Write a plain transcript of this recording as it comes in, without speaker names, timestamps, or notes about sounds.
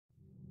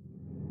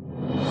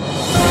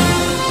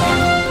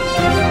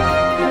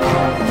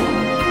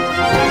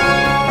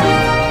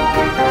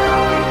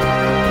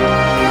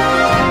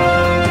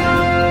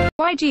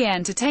YG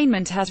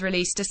Entertainment has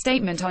released a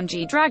statement on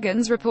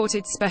G-Dragon's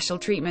reported special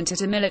treatment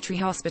at a military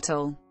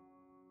hospital.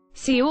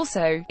 See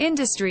also,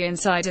 industry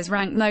insiders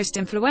rank most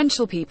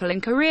influential people in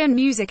Korean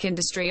music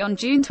industry. On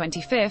June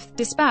 25,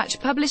 Dispatch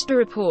published a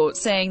report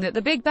saying that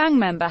the Big Bang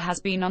member has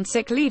been on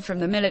sick leave from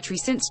the military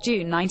since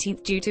June 19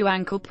 due to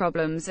ankle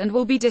problems and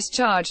will be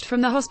discharged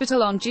from the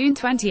hospital on June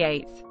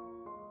 28.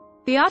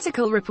 The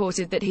article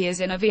reported that he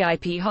is in a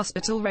VIP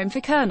hospital room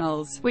for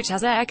colonels, which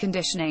has air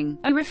conditioning,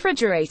 a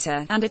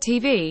refrigerator, and a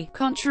TV,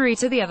 contrary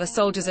to the other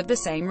soldiers of the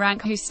same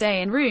rank who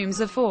stay in rooms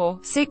of 4,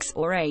 6,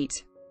 or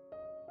 8.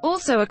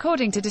 Also,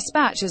 according to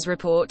Dispatch's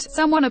report,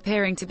 someone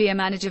appearing to be a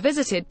manager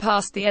visited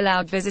past the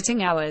allowed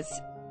visiting hours.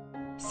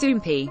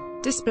 Soompi.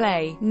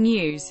 Display.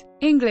 News.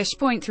 English.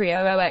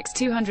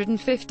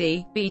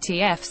 300x250,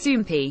 BTF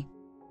Soompi.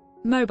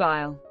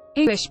 Mobile.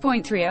 English.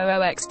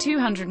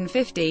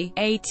 300x250,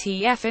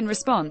 ATF. In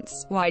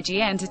response, YG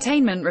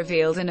Entertainment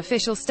revealed an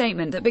official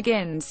statement that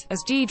begins,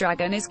 as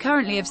G-Dragon is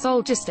currently of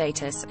soldier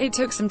status, it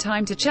took some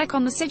time to check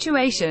on the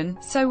situation,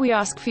 so we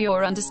ask for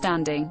your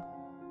understanding.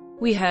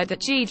 We heard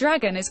that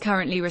G-Dragon is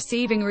currently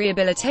receiving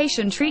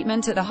rehabilitation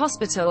treatment at the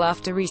hospital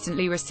after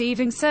recently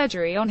receiving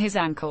surgery on his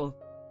ankle.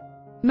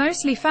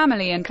 Mostly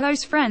family and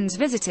close friends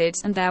visited,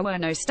 and there were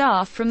no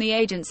staff from the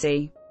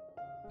agency.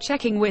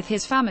 Checking with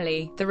his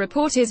family, the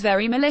report is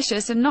very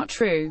malicious and not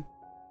true.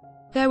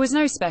 There was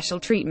no special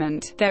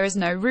treatment, there is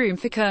no room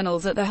for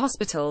colonels at the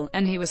hospital,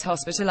 and he was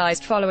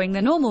hospitalized following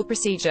the normal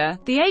procedure,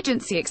 the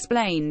agency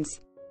explains.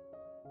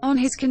 On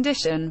his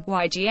condition,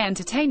 YG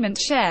Entertainment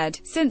shared,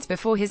 since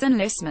before his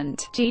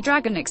enlistment,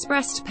 G-Dragon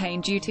expressed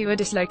pain due to a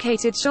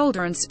dislocated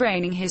shoulder and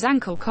spraining his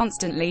ankle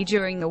constantly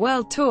during the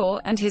world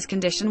tour, and his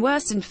condition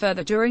worsened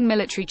further during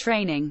military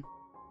training.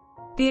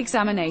 The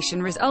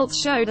examination results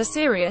showed a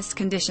serious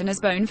condition as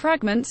bone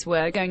fragments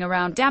were going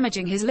around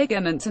damaging his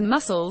ligaments and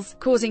muscles,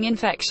 causing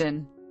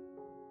infection.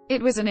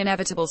 It was an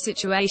inevitable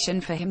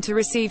situation for him to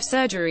receive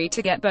surgery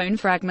to get bone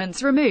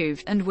fragments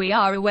removed, and we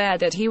are aware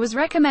that he was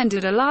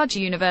recommended a large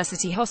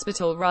university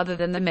hospital rather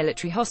than the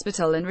military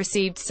hospital and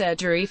received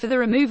surgery for the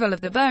removal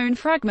of the bone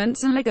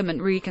fragments and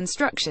ligament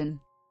reconstruction.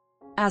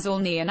 As all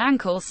knee and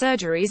ankle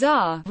surgeries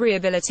are,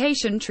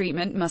 rehabilitation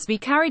treatment must be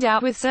carried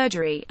out with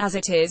surgery, as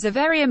it is a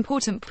very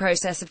important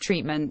process of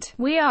treatment.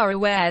 We are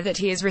aware that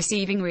he is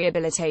receiving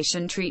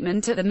rehabilitation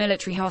treatment at the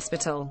military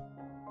hospital.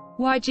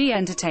 YG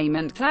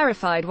Entertainment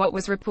clarified what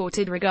was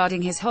reported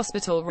regarding his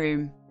hospital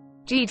room.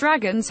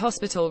 G-Dragon's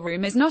hospital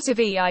room is not a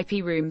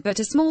VIP room but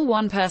a small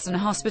one-person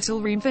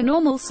hospital room for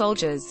normal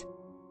soldiers.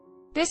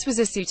 This was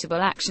a suitable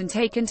action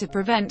taken to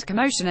prevent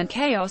commotion and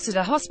chaos at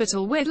a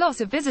hospital with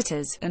lots of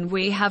visitors, and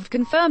we have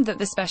confirmed that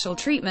the special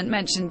treatment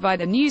mentioned by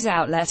the news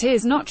outlet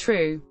is not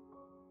true.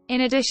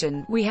 In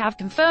addition, we have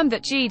confirmed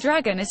that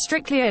G-Dragon is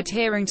strictly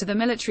adhering to the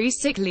military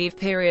sick leave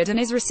period and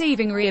is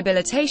receiving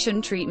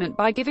rehabilitation treatment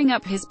by giving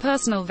up his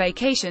personal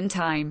vacation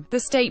time, the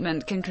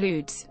statement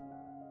concludes.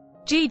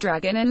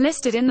 G-Dragon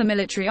enlisted in the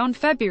military on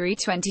February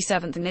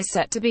 27 and is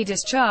set to be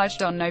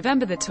discharged on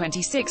November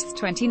 26,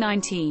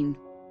 2019.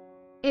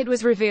 It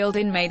was revealed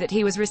in May that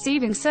he was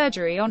receiving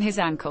surgery on his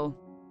ankle.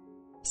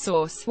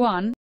 Source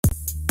 1.